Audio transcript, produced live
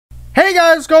Hey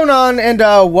guys, what's going on? And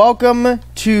welcome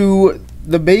to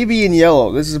The Baby in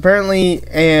Yellow. This is apparently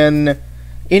an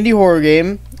indie horror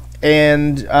game,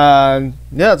 and yeah,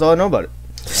 that's all I know about it.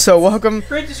 So welcome.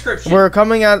 Great description. We're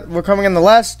coming on the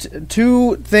last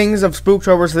two things of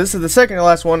Spooktober. So this is the second to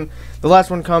last one. The last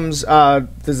one comes.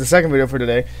 This is the second video for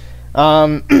today.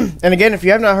 And again, if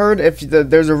you have not heard,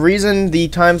 there's a reason the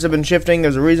times have been shifting.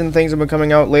 There's a reason things have been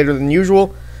coming out later than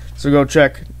usual. So go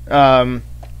check.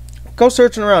 Go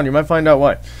searching around. You might find out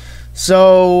why.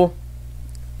 So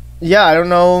yeah, I don't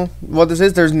know what this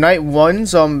is. There's night one,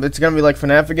 so it's gonna be like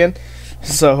FNAF again.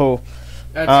 So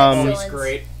that's always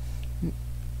great.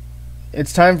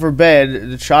 It's time for bed.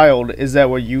 The child. Is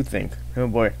that what you think? Oh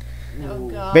boy. Oh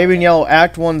god. Baby in Yellow,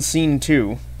 Act 1, Scene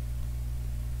 2.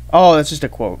 Oh, that's just a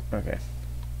quote. Okay.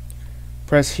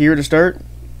 Press here to start.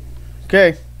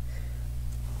 Okay.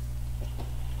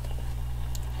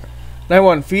 Night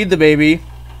 1. Feed the baby.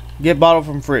 Get bottle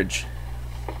from fridge.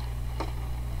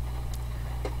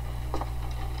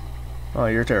 Oh,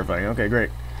 you're terrifying. Okay, great.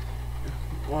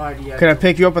 Why do you Can I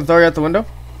pick you up and throw you out the window?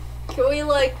 Can we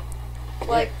like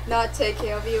not take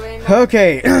care of you anymore?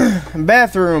 Okay.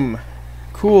 Bathroom.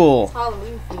 Cool.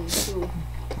 Halloween themed too.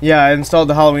 Yeah, I installed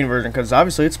the Halloween version because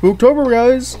obviously it's Spooktober,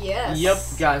 guys. Yes. Yep,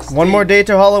 guys. One more day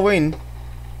to Halloween.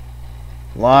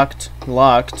 Locked.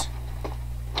 Locked.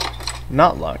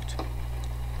 Not locked.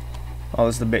 Oh,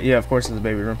 this is the yeah, of course it's the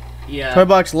baby room. Yeah. Toy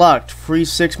box locked. Free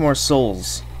 6 more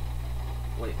souls.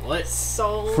 Wait, what?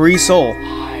 Soul. Free soul.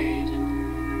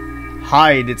 Hide.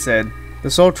 Hide, it said. The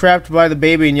soul trapped by the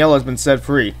baby in yellow has been set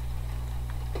free.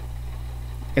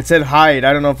 It said hide.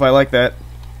 I don't know if I like that.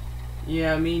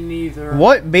 Yeah, me neither.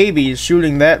 What baby is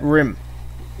shooting that rim?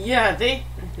 Yeah,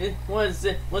 was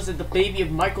it the baby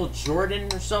of Michael Jordan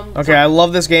or something? Okay, I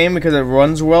love this game because it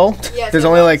runs well. Yes, there's it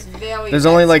only runs like very there's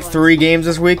only like excellent. 3 games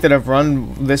this week that have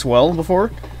run this well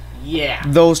before. Yeah.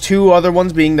 Those 2 other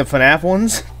ones being the FNAF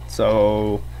ones.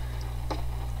 So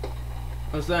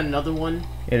Was that another one?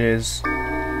 it is.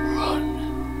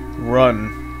 Run.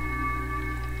 Run.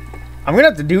 I'm gonna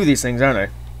have to do these things, aren't I?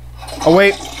 Oh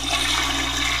wait.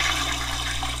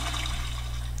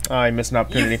 Oh, I missed an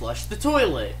opportunity. You flushed the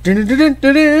toilet.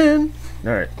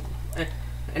 Alright.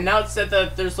 And now it said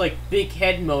that there's like big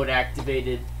head mode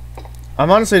activated.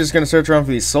 I'm honestly just gonna search around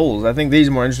for these souls. I think these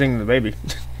are more interesting than the baby.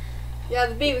 Yeah,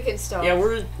 the baby can stop. Yeah,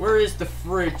 where is the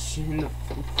fridge in the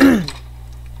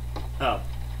Oh.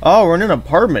 Oh, we're in an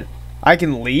apartment. I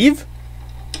can leave?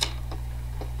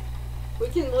 We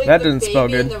can leave That the didn't baby spell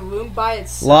good. in the room by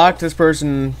itself. Locked. This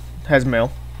person has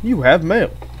mail. You have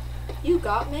mail. You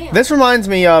got mail. This reminds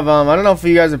me of, I don't know if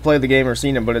you guys have played the game or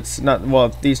seen it, but it's not, well,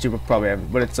 these two probably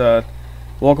haven't, but it's,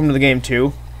 Welcome to the Game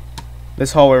 2.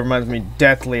 This hallway reminds me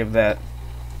deathly of that.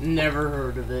 Never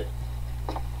heard of it.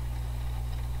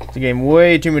 It's a game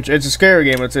way too much, it's a scary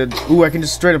game, it's a, ooh, I can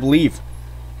just straight up leave.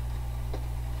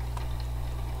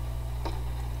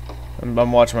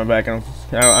 I'm watching my back, I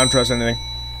don't trust anything.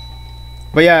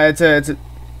 But yeah, it's a,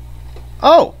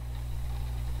 oh!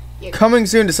 Yeah. Coming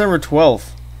soon, December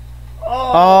 12th.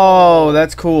 Oh. Oh,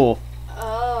 that's cool.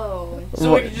 Oh.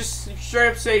 So we can just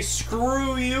straight up say,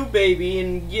 screw you, baby,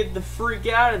 and get the freak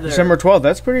out of there. December 12th,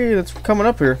 that's coming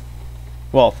up here.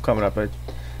 Well, coming up a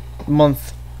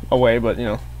month away, but you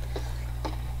know.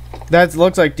 That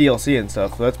looks like DLC and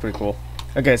stuff, so that's pretty cool.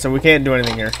 Okay, so we can't do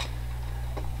anything here.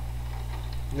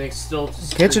 They still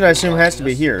just Kitchen, I assume, has to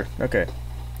be us. here. Okay.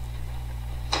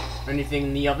 Anything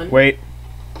in the oven? Wait.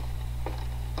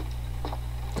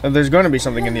 There's going to be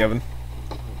something in the oven.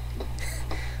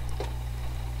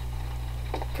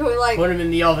 Can we like? Put him in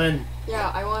the oven.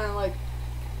 Yeah, I want to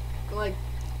like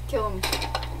kill him.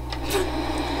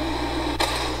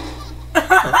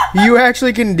 You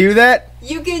actually can do that?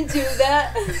 You can do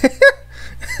that.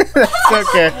 That's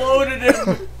okay. Exploded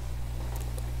him.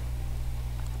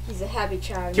 He's a happy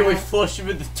child. Can we now. flush him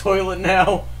in the toilet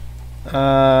now?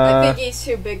 I think he's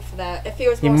too big for that. If he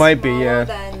was he more might be, smaller, yeah.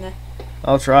 then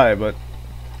I'll try, but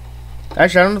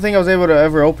actually, I don't think I was able to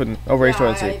ever open over his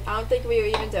toilet seat. I don't think we were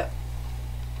even do.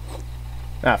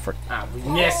 Ah, frick. Ah, we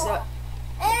missed. No.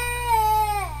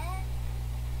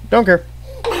 Don't care.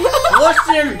 Flush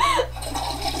him.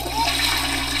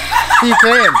 You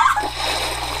can.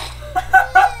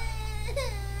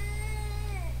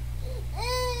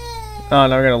 Oh, now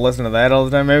we're gonna listen to that all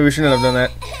the time. Maybe we shouldn't have done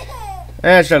that.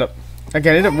 Eh, shut up.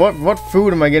 Okay, I need what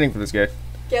food am I getting for this guy?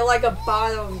 Get like a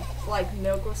bottle of like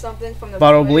milk or something from the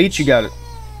Bottle of fridge. bleach, you got it.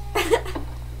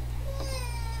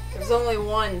 There's only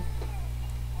one.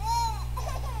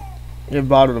 You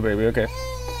bottled the baby, okay.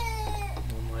 Oh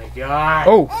my god.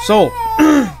 Oh, soul.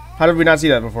 How did we not see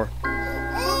that before?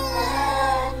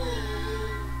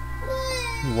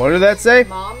 What did that say?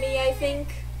 Mommy, I think.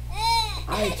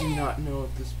 I do not know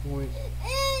at this point.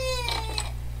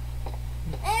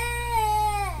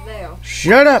 There.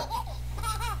 Shut up!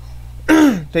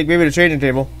 Take baby to the changing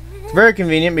table. It's very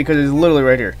convenient because it's literally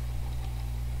right here.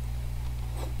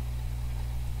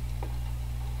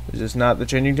 Is this not the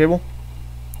changing table?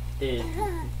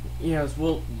 Yes,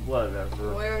 well,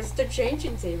 whatever. Where's the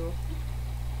changing table?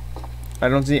 I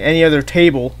don't see any other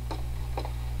table.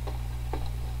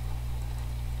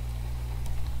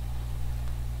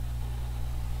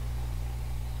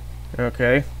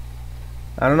 Okay.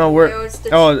 I don't know where. Where's the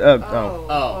Oh.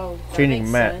 that Changing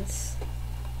makes mat. sense.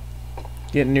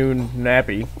 Get new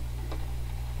nappy.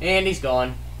 And he's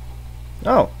gone.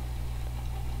 Oh.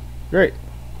 Great.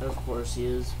 Of course he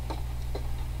is.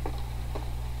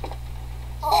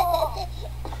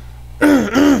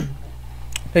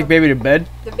 Take baby to bed.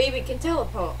 The baby can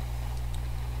teleport.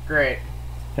 Great.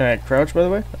 Can I crouch, by the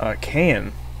way? I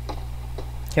can.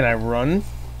 Can I run?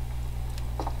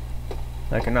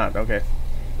 I cannot. Okay.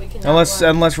 We can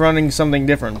Unless running something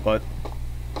different, but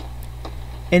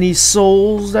any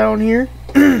souls down here?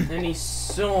 Any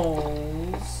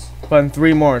souls? But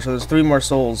 3 more, so there's 3 more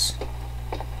souls.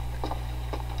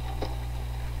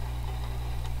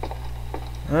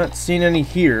 Not seen any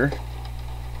here.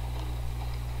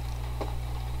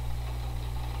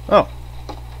 Oh.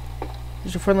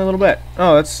 Just a friendly little bat.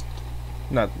 Oh, that's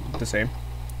not the same.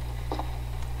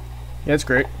 Yeah, it's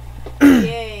great.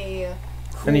 Yay.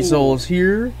 Any Cool. souls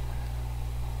here?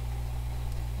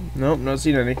 Nope, not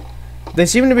seen any. They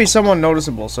seem to be somewhat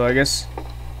noticeable, so I guess.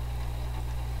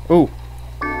 Ooh.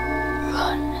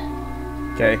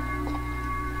 Okay.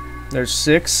 There's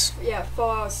 6. Yeah,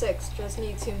 4 out of 6. Just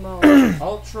need 2 more.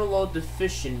 Ultra low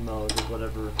deficient mode or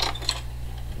whatever.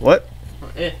 What?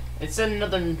 It said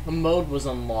another mode was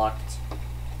unlocked.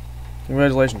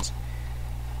 Congratulations.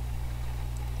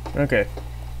 Okay.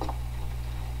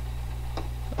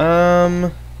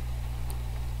 Was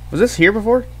this here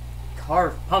before?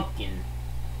 Carved pumpkin.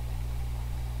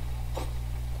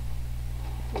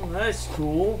 Oh, that's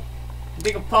cool.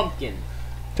 Take a pumpkin.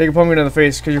 Take a pumpkin to the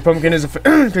face, because your pumpkin is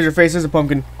because your face is a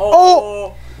pumpkin.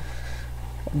 Oh!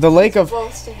 The Lake of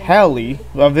Close to him. Halley,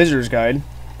 a visitor's guide.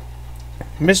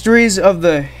 Mysteries of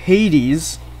the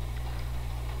Hades.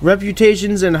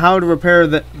 Reputations and how to repair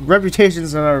them.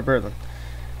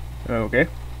 Okay.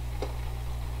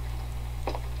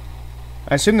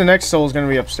 I assume the next soul is going to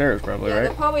be upstairs, probably, Yeah, they're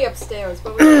right? probably upstairs,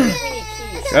 but we don't think we need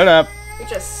keys. Shut up. We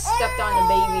just stepped on the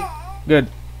baby. Good.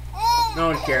 No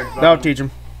one cared about That'll him. teach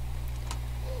him.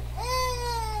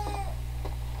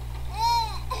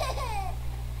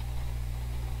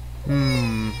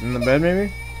 In the bed,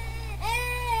 maybe?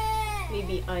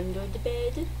 Maybe under the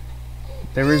bed.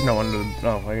 There is no under the...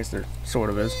 Oh, I guess there sort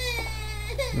of is.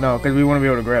 No, because we want to be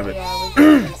able to grab it. Yeah, we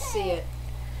can see it.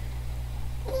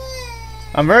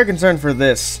 I'm very concerned for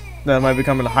this. That might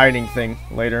become a hiding thing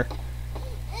later.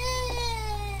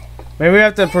 Maybe we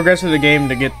have to progress through the game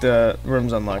to get the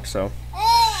rooms unlocked, so...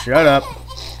 Shut up.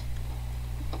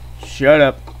 Shut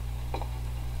up.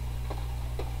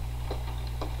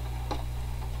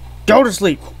 Go to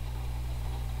sleep!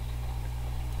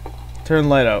 Turn the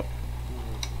light out.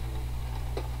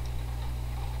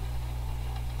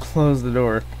 Close the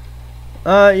door.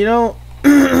 You know...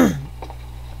 I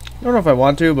don't know if I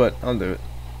want to, but I'll do it.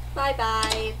 Bye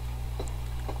bye.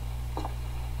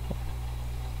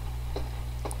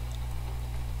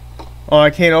 Oh, I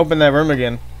can't open that room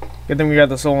again. Good thing we got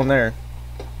the soul in there.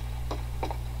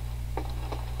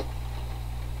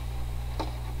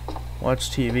 Watch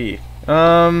TV.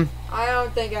 I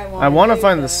don't think I want. I want to do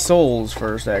find the that. souls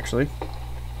first, actually.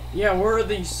 Yeah, where are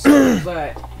these souls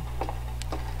at?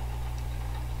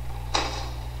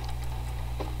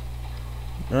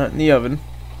 Not in the oven.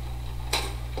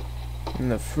 In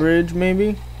the fridge,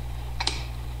 maybe?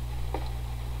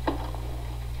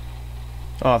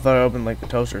 Oh, I thought I opened, like, the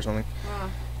toaster or something. Ah.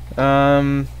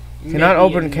 Cannot Maybe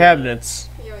open in the cabinets.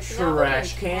 Yeah, we cannot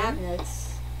Trash open can?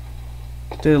 cabinets.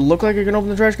 Did it look like I can open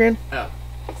the trash can? Oh,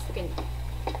 Freaking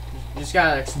just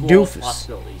gotta explore Doofus.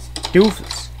 possibilities.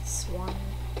 Doofus. swan.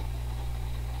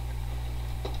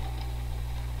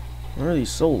 Where are these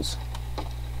souls?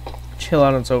 Chill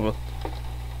out on sofa.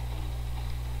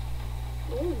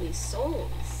 Ooh, these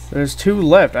souls. There's 2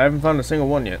 left. I haven't found a single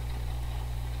one yet.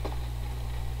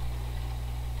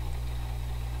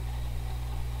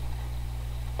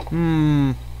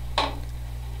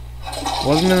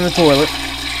 Wasn't in the toilet.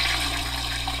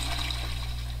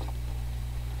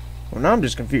 Well, now I'm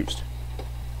just confused.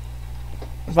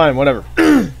 Fine, whatever.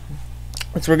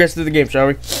 Let's progress through the game, shall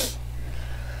we?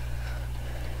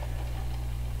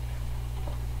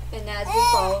 And as we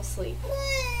fall asleep.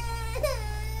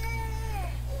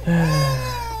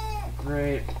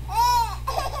 Great.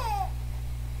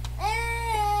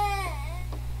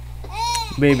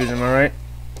 Babies, am I right?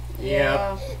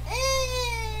 Yeah.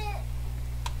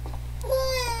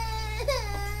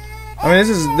 I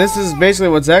mean, this is basically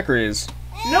what Zachary is,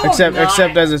 No, except I'm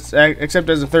not. as a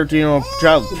 13-year-old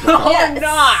child. No, I'm Yes.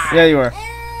 not. Yeah, you are.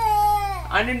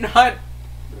 I did not.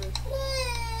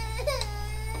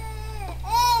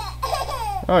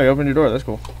 Oh, you opened your door. That's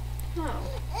cool. Oh.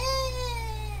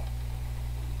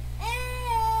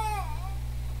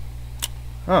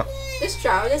 Huh. This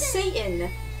child is Satan.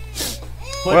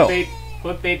 Put, Well.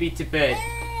 put baby to bed.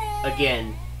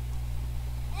 Again.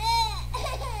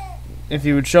 If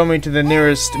you would show me to the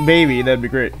nearest baby, that'd be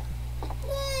great.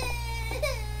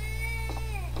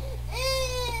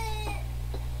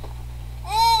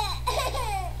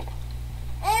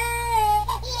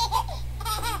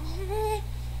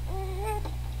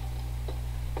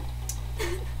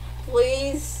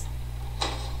 Please.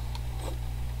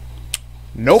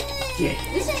 Nope. Yeah.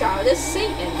 This child is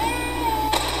Satan.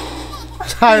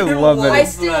 I love I that.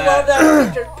 still love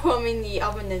that picture putting the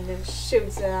oven and then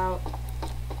shoots it out.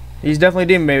 He's definitely a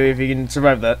demon baby if he can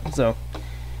survive that. So.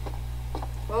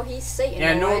 Well, he's Satan.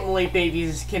 Yeah, right? normally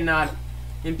babies cannot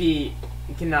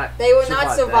cannot. They will not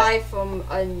that. survive from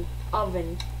an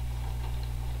oven.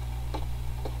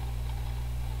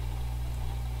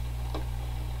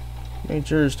 Make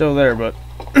sure you're still there, but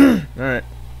alright.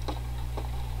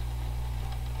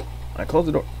 I closed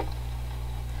the door.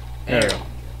 There we go.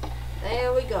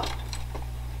 There we go.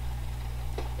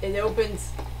 It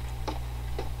opens.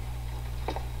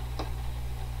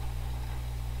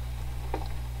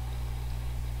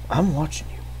 I'm watching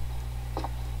you.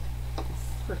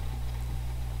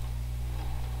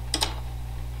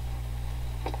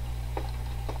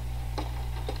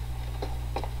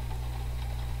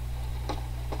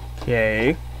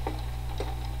 Okay.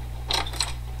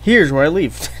 Here's where I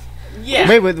leave.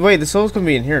 Yeah. Wait, the souls can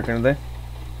be in here, couldn't they?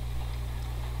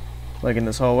 Like in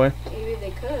this hallway? Maybe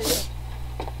they could.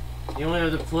 The only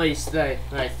other place that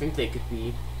I think they could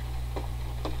be.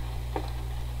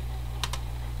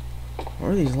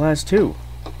 Where are these last two?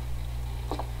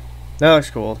 That looks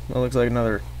cool. That looks like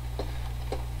another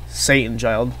Satan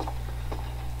child.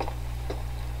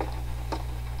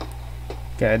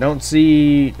 Okay, I don't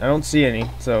see any,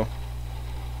 so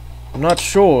I'm not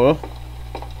sure.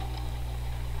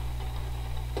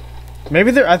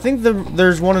 Maybe I think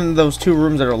there's one in those two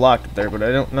rooms that are locked there, but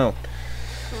I don't know.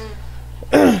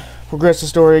 Progress the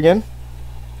story again.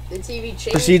 The TV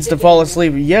changed. Proceeds to again. fall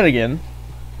asleep yet again.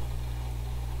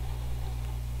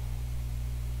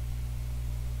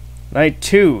 Night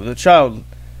 2, the child.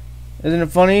 Isn't it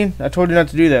funny? I told you not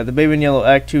to do that. The Baby in Yellow,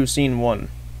 Act 2, Scene 1.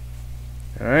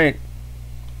 Alright.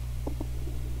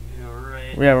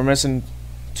 Alright. Yeah, we're missing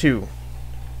 2.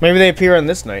 Maybe they appear on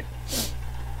this night.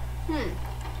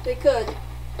 They could.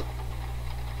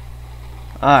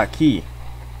 Ah, key.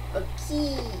 A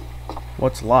key.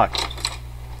 What's locked?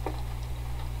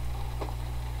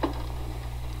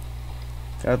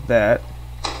 Got that.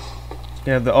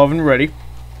 You have the oven ready.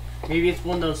 Maybe it's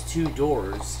one of those two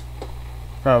doors.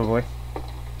 Probably.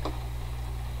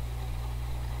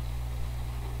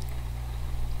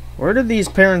 Where did these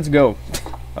parents go?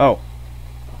 Oh.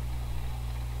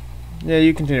 Yeah,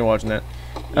 you continue watching that.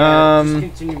 Yeah, just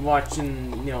continue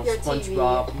watching, Your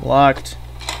SpongeBob. TV. Locked.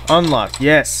 Unlocked.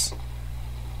 Yes.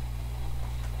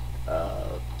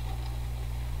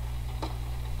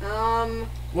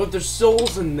 Well, there's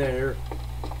souls in there.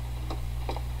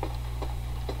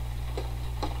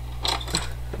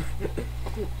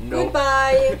 Nope.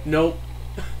 Goodbye. Nope.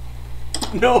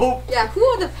 Nope. Yeah, who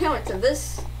are the parents of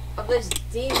this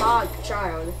demon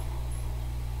child?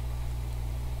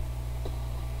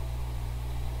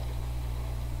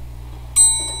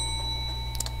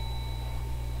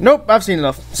 Nope, I've seen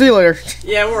enough. See you later.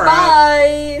 Yeah, we're out.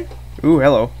 Bye. Ooh,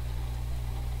 hello.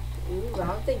 Ooh,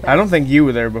 I don't think you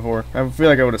were there before. I feel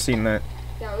like I would have seen that.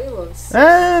 Yeah, we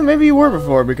will. Maybe you were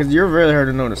before, because you're really hard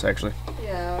to notice, actually.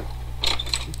 Yeah.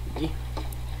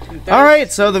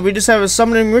 Alright, so that we just have a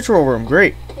summoning ritual room.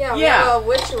 Great. Yeah, we Yeah. have a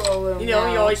ritual room. You know,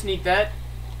 now. you always need that.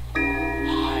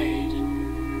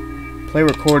 Play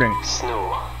recording.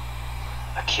 Snow.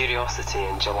 A curiosity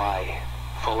in July,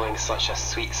 following such a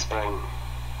sweet spring.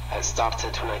 It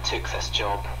started when I took this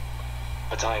job,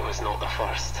 but I was not the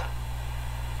first.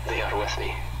 They are with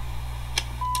me.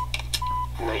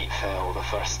 Night fell the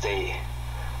first day,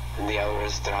 and the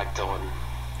hours dragged on.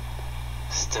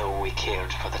 Still we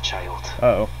cared for the child.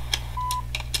 Uh-oh.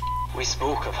 We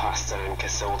spoke of Hasta and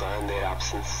Casilda in their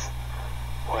absence,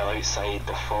 while outside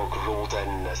the fog rolled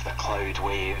in as the cloud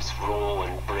waves roll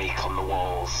and break on the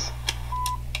walls.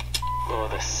 Oh,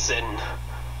 the sin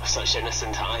of such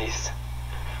innocent eyes.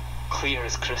 Clear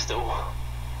as crystal,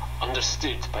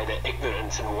 understood by the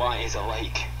ignorant and wise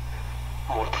alike.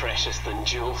 More precious than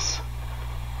jewels,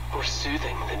 more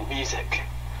soothing than music,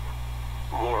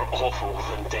 more awful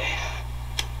than death.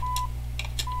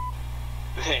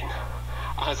 Then,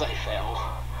 as I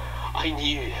fell, I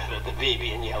knew that the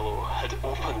baby in yellow had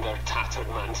opened their tattered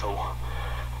mantle,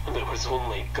 and it was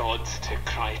only God to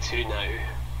cry to now.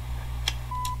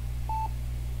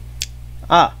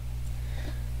 Ah.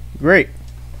 Great.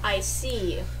 I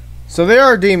see. So they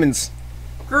are demons.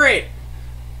 Great.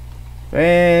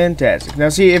 Fantastic. Now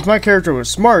see, if my character was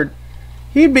smart,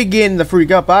 he'd be getting the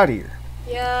freak up out of here.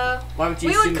 Yeah. Why would you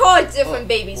We would call it different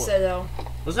babysitter.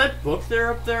 Was that book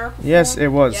there up there? Before? Yes, it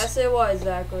was. Yes, it was,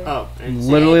 Zachary. Oh, and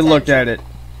Literally Pay looked at attention.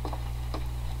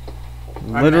 it.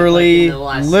 meant, Literally, like, in the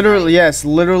last literally, night. yes,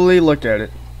 literally looked at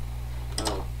it.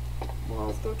 Oh, well,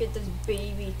 Let's go get this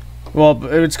baby. Well,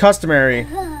 it's customary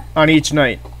on each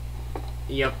night.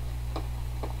 yep.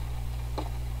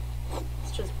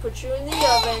 Let's just put you in the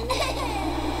oven.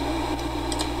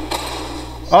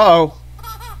 Uh-oh.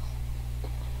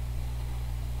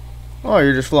 Oh,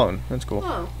 you're just floating. That's cool.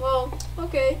 Oh, well,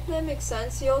 okay, that makes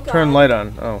sense. You'll go. Turn light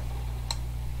on. Oh.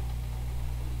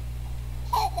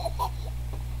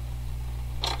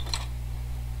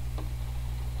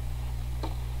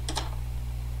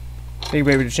 Think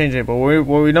baby to change it, but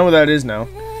we know what that is now.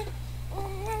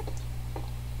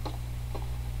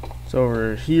 It's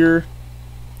over here.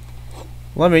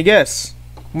 Let me guess.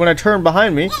 When I turn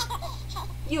behind me,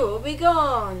 You will be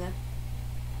gone.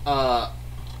 ah.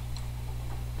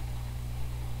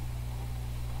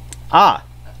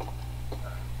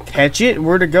 Catch it?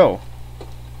 Where'd it go?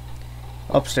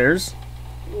 Upstairs.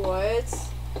 What?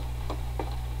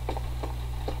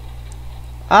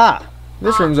 Ah.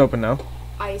 This room's open now.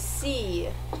 I see.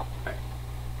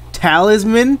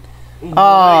 Talisman?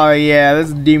 Oh, yeah, that's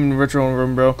a demon ritual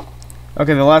room, bro.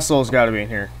 Okay, the last soul's gotta be in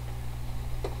here.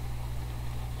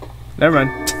 Never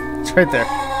mind. It's right there.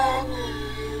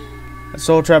 A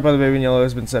soul trapped by the baby in yellow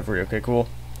has been set free. Okay, cool.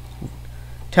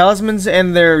 Talismans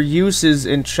and their uses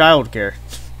in childcare.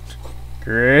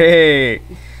 Great.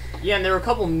 Yeah, and there were a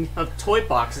couple of toy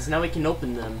boxes. Now we can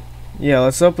open them. Yeah,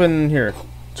 let's open here.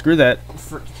 Screw that.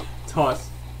 For toss.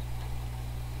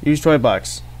 Use toy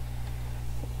box.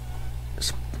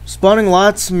 Spawning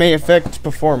lots may affect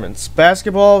performance.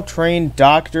 Basketball, train,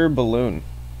 doctor, balloon.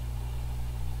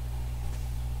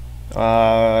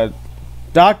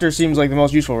 Doctor seems like the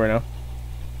most useful right now.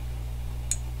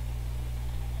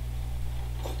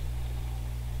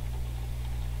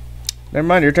 Never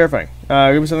mind, you're terrifying.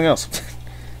 Give me something else.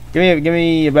 give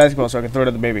me a basketball so I can throw it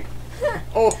at the baby.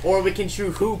 Oh, or we can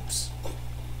shoot hoops.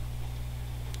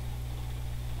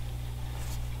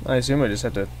 I assume I just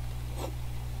have to.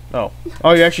 Oh,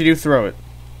 oh, you actually do throw it.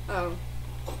 Oh.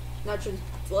 Not just,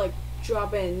 like,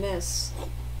 drop it and miss.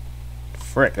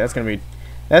 Frick, that's gonna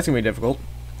be difficult.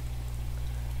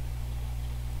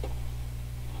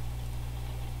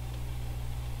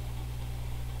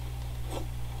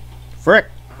 Frick.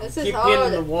 This is Keep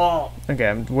hitting the hard. wall. Okay,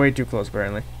 I'm way too close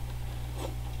apparently.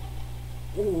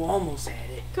 Ooh, almost had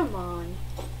it. Come on.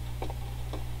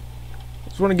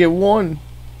 Just want to get one.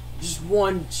 Just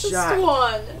one Just shot.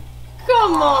 one.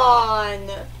 Come on.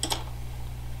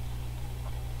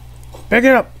 Pick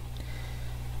it up.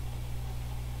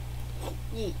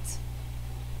 Yeet.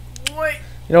 Wait.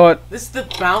 You know what? This is the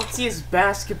bounciest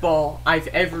basketball I've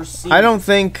ever seen. I don't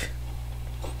think.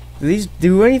 Do these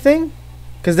do anything?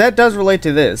 Because that does relate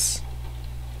to this.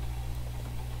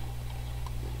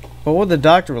 But what would the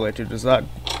doctor relate to? Does that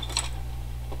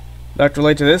doctor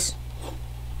relate to this?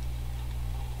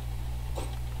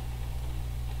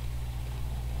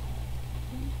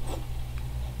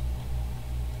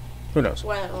 Who knows?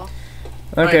 Well.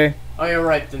 Okay, Oh, you're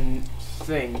right. The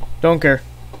thing. don't care.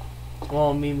 Well,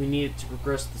 I mean, we needed to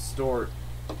progress the story.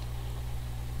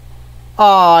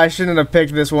 Aw, I shouldn't have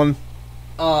picked this one.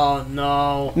 Oh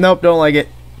no. Nope, don't like it.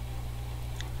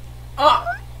 Oh.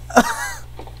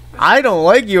 I don't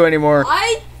like you anymore.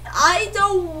 I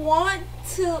don't want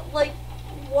to, like,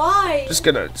 why? Just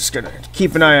gonna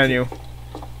keep an eye on you.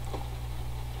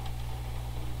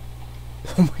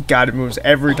 Oh my god, it moves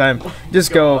every time.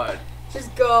 Just go. God.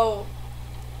 Just go.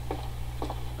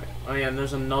 Oh yeah, and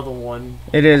there's another one.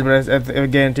 It is, but I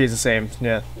guarantee it's the same.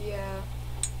 Yeah, Yeah.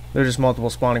 there's just multiple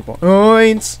spawning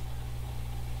points.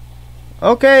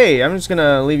 Okay, I'm just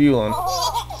gonna leave you alone.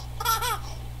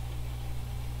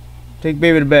 Take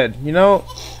baby to bed. You know,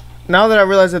 now that I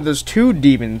realize that there's two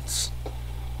demons.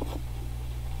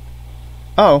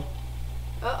 Oh,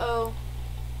 Uh-oh.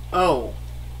 Oh.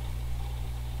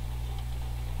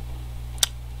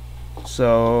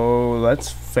 So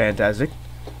that's fantastic.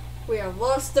 We have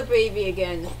lost the baby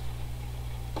again.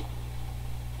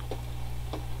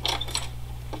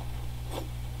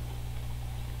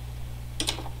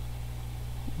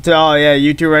 Oh yeah,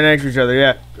 you two right next to each other.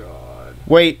 Yeah. God.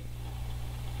 Wait.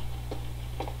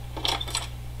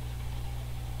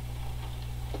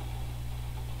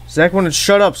 Zach wanted to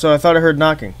shut up, so I thought I heard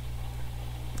knocking.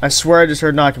 I swear I just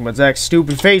heard knocking, but Zach's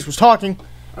stupid face was talking.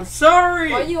 I'm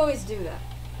sorry. Why do you always do that?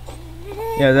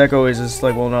 Yeah, Zach always is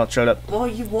like, well, no, shut up. Well,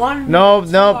 you wanted me No,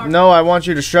 to no, talk. no, I want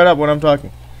you to shut up when I'm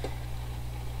talking.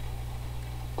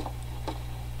 Do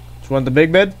you want the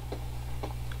big bed?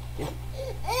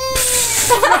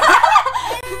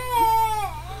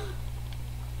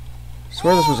 I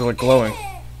swear this was like glowing.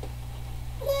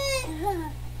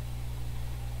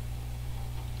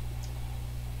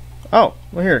 Oh,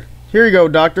 well here. Here you go,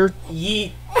 doctor.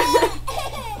 Yeet.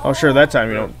 Oh, sure, that time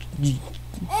you don't.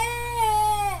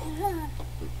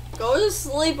 Go to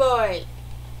sleep, boy.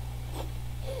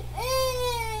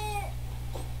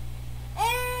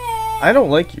 I don't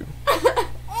like you.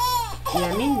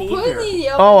 Yeah, me Put neither. the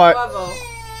Oh, level.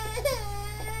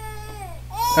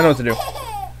 I know what to do.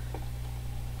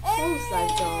 Close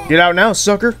that door. Get out now,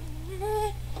 sucker.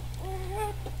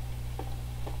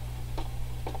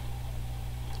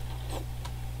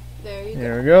 There you go.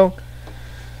 There we go.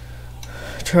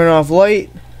 Turn off light.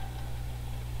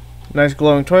 Nice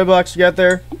glowing toy box you got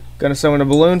there. Gonna summon a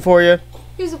balloon for you.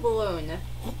 Here's a balloon.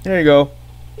 There you go.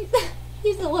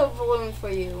 Here's a little balloon for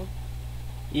you.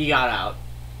 You got out.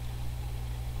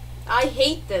 I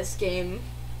hate this game.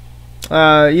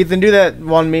 Ethan, do that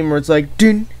one meme where it's like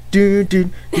dun dun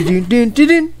dun dun dun dun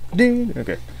dun dun.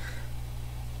 Okay.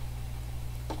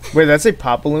 Wait, did that say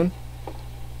pop balloon?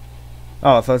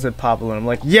 Oh, I thought it said pop balloon. I'm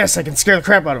like, yes, I can scare the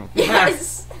crap out of him.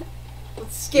 Yes.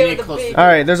 Let's scare Get the close to baby. All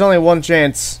right, there's only one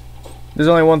chance. There's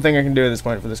only one thing I can do at this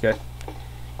point for this guy.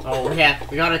 Oh yeah,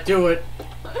 we gotta do it.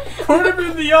 Put him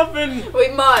in the oven. We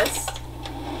must.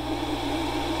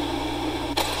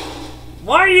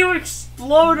 Why do you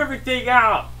explode everything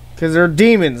out? Cause they're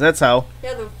demons. That's how.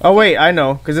 Yeah, the Oh wait, I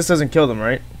know. Cause this doesn't kill them,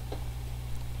 right?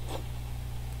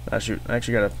 Ah shoot! I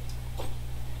actually gotta.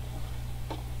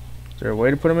 Is there a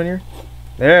way to put them in here?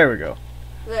 There we go.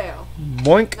 there.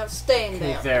 Boink. Now stay in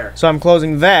there. There. So I'm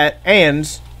closing that,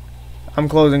 and I'm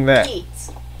closing that. Eat.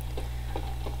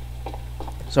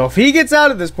 So if he gets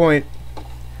out at this point,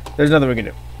 there's nothing we can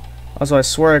do. Also, I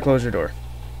swear I closed your door.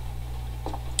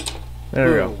 There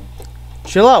we go. Boom.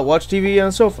 Chill out. Watch TV on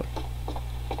the sofa.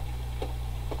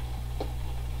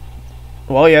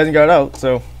 Well, he hasn't got out,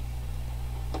 so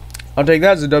I'll take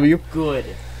that as a W. Good.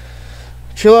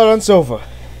 Chill out on sofa.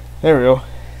 There we go.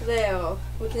 There.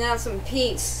 We can have some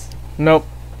peace. Nope.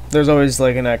 There's always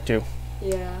like an act 2.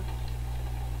 Yeah.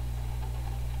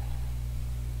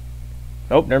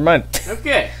 Nope, never mind.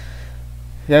 Okay.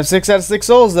 You have 6 out of 6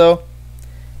 souls, though.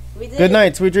 We did. Good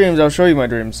night, sweet dreams. I'll show you my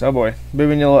dreams. Oh boy. Baby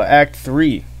Vanilla Act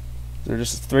 3. Is there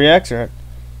just 3 acts or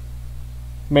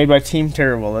made by Team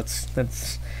Terrible?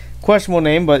 That's questionable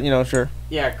name, but you know, sure.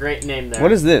 Yeah, great name there.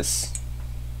 What is this?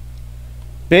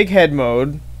 Big head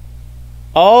mode.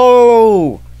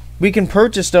 Oh, we can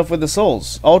purchase stuff with the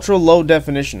souls. Ultra low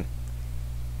definition.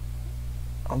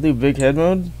 I'll do big head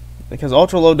mode because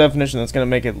ultra low definition, that's gonna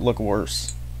make it look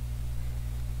worse.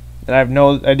 And I have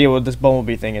no idea what this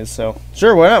bumblebee thing is, so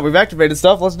sure, why not? We've activated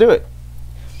stuff. Let's do it.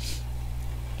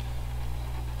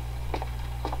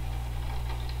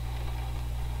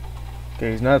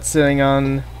 Okay, he's not sitting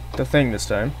on the thing this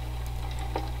time.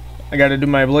 I gotta do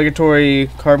my obligatory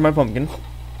carve my pumpkin.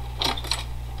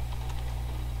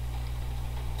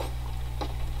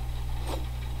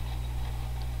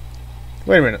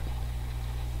 Wait a minute.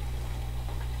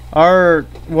 Our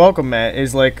welcome mat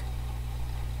is like,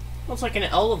 Looks like an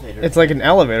elevator. it's like an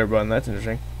elevator button. That's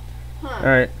interesting. Huh.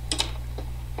 Alright.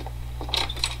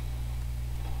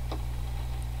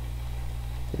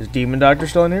 Is Demon Doctor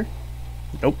still in here?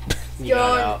 Nope. You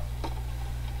got Gone. out.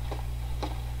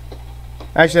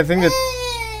 Actually, I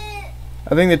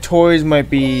think the toys might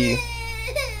despawn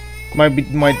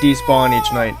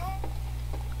each night.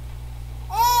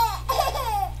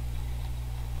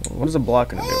 What is a block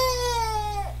gonna do?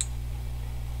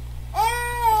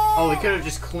 Oh, we could have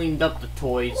just cleaned up the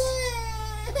toys.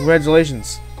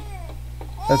 Congratulations.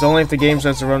 That's only if the game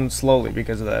starts to run slowly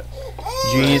because of that.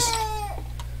 Genius.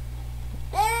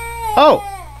 Oh!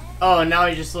 Oh, now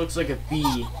he just looks like a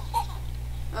bee.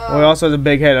 Well, he also has a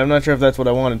big head. I'm not sure if that's what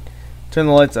I wanted. Turn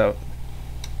the lights out.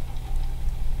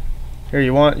 Here,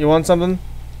 you want something?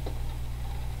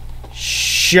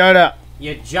 Shut up.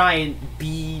 You giant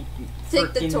bee.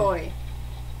 Take the frickin- toy.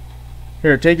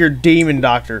 Here, take your Demon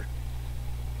Doctor.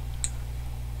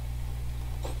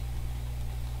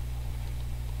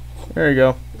 There you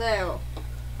go. There.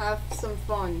 Have some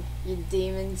fun, you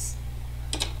demons.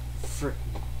 Frick.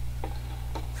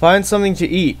 Find something to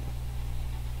eat.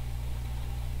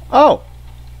 Oh.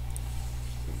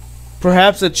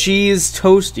 Perhaps a cheese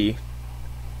toasty.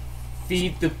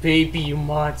 Feed the baby, you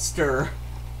monster.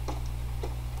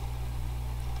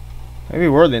 Maybe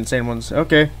we're the insane ones.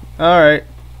 Okay. Alright.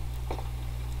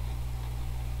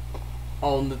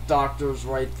 Oh, and the doctor's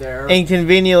right there.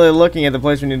 Inconveniently looking at the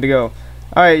place we need to go.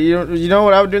 Alright, you know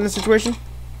what I would do in this situation?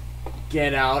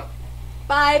 Get out.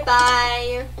 Bye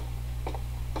bye.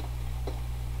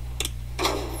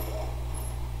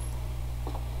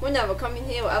 We're never coming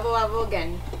here ever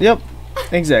again. Yep.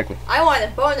 Exactly. I want to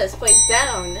burn this place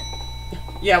down.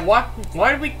 Yeah, why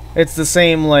did we... It's the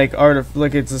same like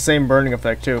it's the same burning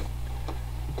effect too.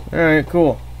 Alright,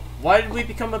 cool. Why did we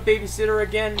become a babysitter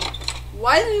again?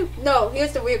 Why do you... No,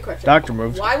 here's the weird question. Doctor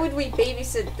moved. Why would we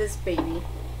babysit this baby?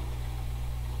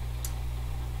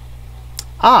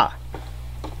 Ah!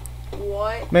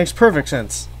 What? Makes perfect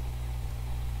sense.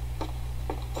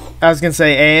 I was gonna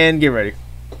say, and get ready.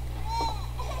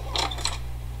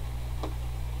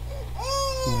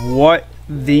 What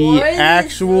the What is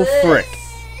actual this? frick?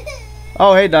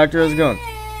 Oh, hey, doctor, how's it going?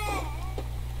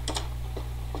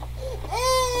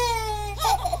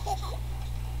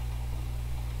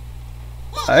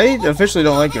 I officially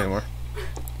don't like you anymore.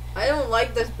 I don't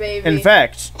like this baby. In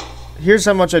fact, here's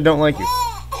how much I don't like you.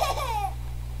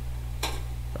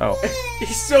 Oh.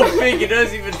 He's so big it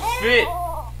doesn't even fit.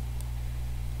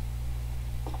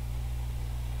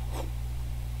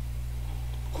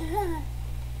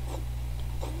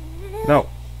 No.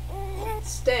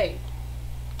 Stay.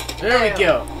 There we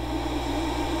go.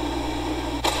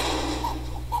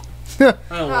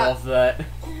 I love that.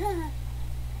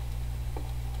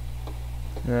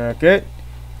 Okay.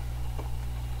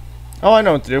 Oh, I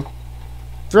know what to do.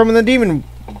 Throw him in the demon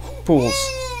pools.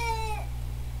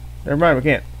 Never mind, we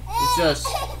can't. It's just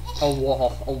a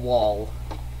wall.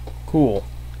 Cool.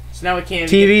 So now we can't.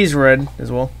 TV's red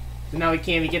as well. So now we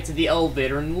can't even get to the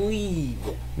elevator and leave.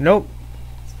 Nope.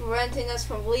 It's preventing us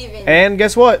from leaving. And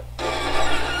guess what?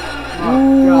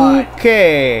 Oh God.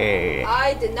 Okay.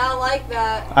 I did not like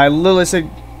that. I literally said,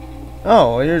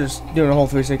 oh, you're just doing a whole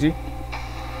 360.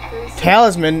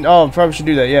 Talisman. Oh, probably should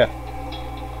do that, yeah.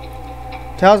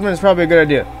 Talisman is probably a good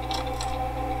idea.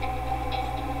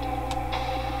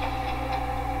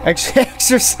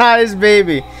 Exercise,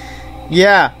 baby.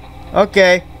 Yeah.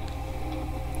 Okay.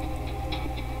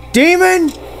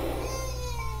 Demon!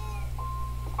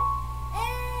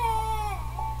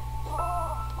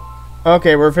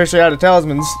 Okay, we're officially out of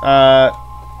talismans.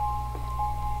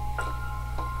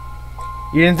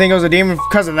 You didn't think it was a demon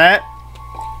because of that?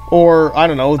 Or, I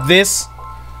don't know, this?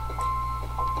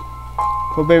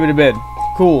 Put baby to bed.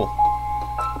 Cool.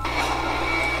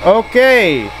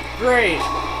 Okay. Great.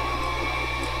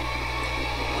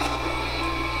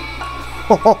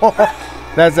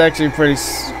 That's actually pretty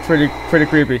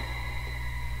creepy.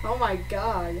 Oh my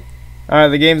god.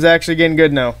 Alright, the game's actually getting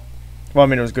good now. Well, I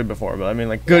mean, it was good before, but I mean,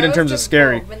 like, good Yeah, in it terms of was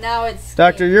scary. good, but now it's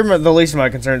Doctor, scary. you're the least of my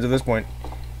concerns at this point.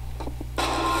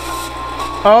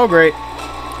 Oh, great.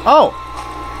 Oh!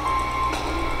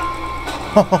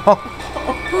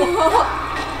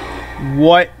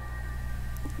 What?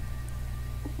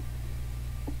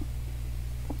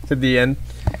 To the end.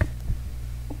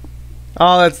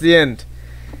 Oh, that's the end.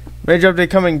 Major update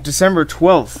coming December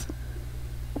 12th.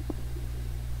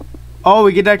 Oh,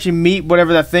 we get to actually meet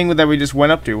whatever that thing that we just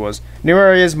went up to was. New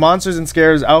areas, monsters and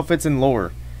scares, outfits, and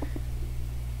lore.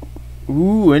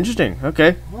 Ooh, interesting.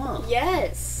 Okay. Huh.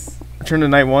 Yes. Return to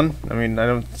night 1. I mean, I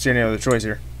don't see any other choice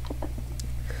here.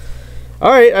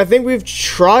 Alright, I think we've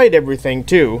tried everything,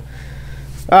 too.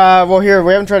 Well, here,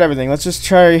 we haven't tried everything. Let's just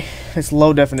try this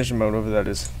low definition mode, whatever that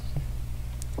is.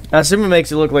 I assume it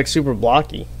makes it look like super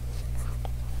blocky.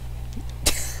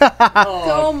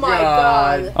 Oh my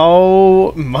god.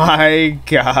 Oh my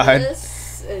god.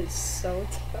 This is so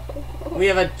terrible. We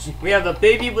have a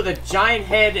baby with a giant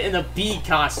head in a bee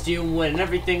costume when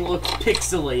everything looks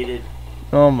pixelated.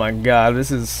 Oh my god, this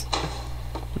is...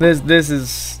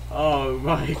 Oh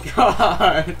my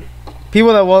god.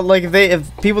 People that want, like,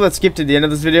 if people that skip to the end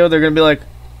of this video, they're gonna be like,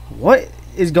 what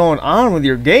is going on with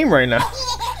your game right now?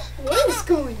 What is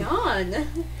going on?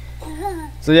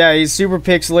 So yeah, he's super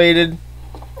pixelated.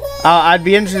 I'd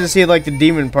be interested to see like the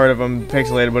demon part of him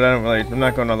pixelated, but I'm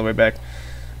not going all the way back.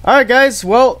 All right, guys.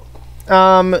 Well,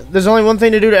 there's only one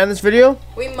thing to do to end this video.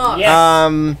 We must.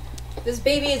 Yes. This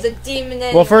baby is a demon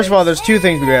anyway. Well, first of all, there's two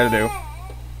things we gotta do.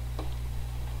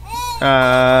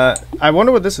 I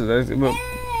wonder what this is. I don't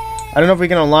know if we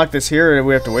can unlock this here or if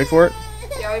we have to wait for it.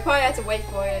 Yeah, we probably have to wait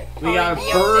for it. We gotta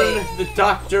Probably burn update. the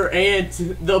doctor and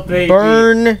the baby.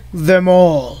 Burn them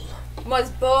all.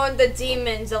 Must burn the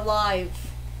demons alive.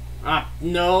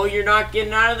 No, you're not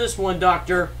getting out of this one,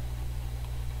 Doctor.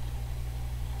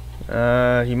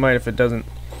 He might if it doesn't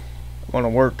want to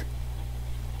work.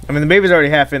 I mean, the baby's already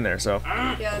half in there, so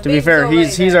Yeah, to be fair,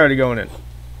 he's already going in.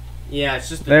 Yeah, it's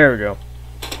just There we go.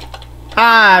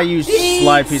 Ah, you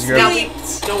sly piece of Now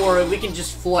garbage. don't worry, we can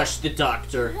just flush the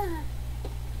doctor.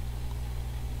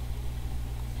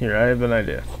 Here, I have an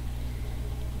idea.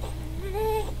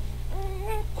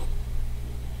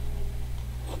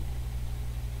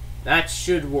 That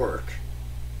should work.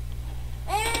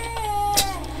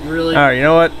 Really? Alright, you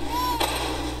know what?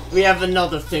 We have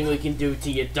another thing we can do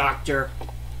to you, Doctor.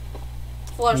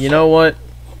 Flush You know what?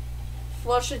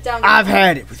 Flush it down. I've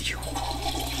had it with you.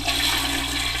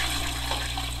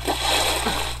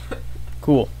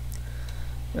 Cool.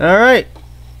 Alright.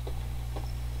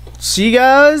 See you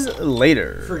guys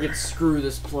later. Friggin' screw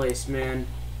this place, man.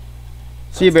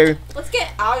 See you, baby. Let's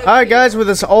get out of Alright, here. guys, with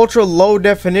this ultra low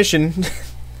definition,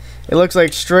 it looks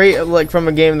like straight like from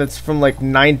a game that's from like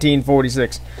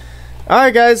 1946.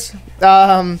 Alright, guys.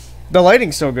 The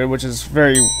lighting's so good, which is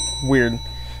very weird.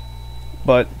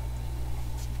 But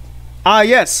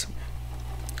yes.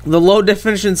 The low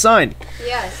definition sign.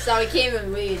 Yes, so we can't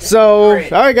even read. So,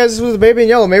 Alright. alright guys, this was the Baby in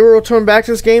Yellow. Maybe we'll turn back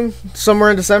to this game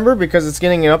somewhere in December because it's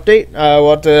getting an update. I'll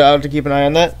have to keep an eye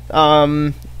on that.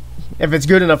 If it's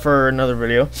good enough for another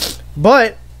video.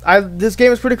 But this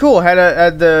game is pretty cool. I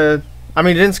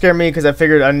mean, it didn't scare me because I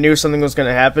figured I knew something was going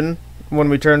to happen when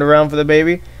we turned around for the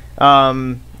baby.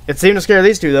 It seemed to scare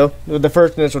these two though, with the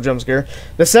first initial jump scare.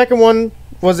 The second one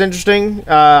was interesting.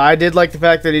 I did like the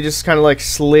fact that he just kind of like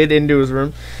slid into his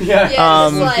room. Yeah.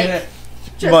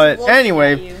 Just But looking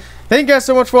anyway, at you. thank you guys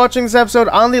so much for watching this episode.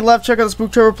 On the left, check out the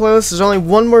Spooktober playlist. There's only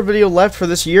one more video left for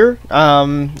this year,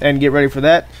 and get ready for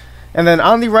that. And then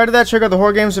on the right of that, check out the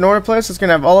Horror Games in Order playlist. It's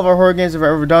gonna have all of our horror games we've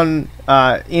ever done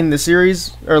in the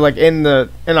series, or like on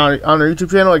our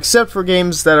YouTube channel, except for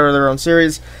games that are their own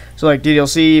series. So like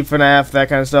DDLC, FNAF, that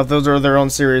kind of stuff. Those are their own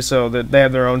series, so that they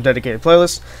have their own dedicated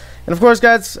playlist. And of course,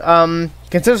 guys,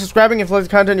 consider subscribing if you like the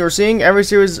content you are seeing. Every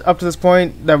series up to this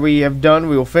point that we have done,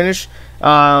 we will finish.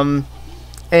 Yeah,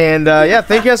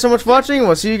 thank you guys so much for watching.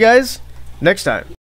 We'll see you guys next time.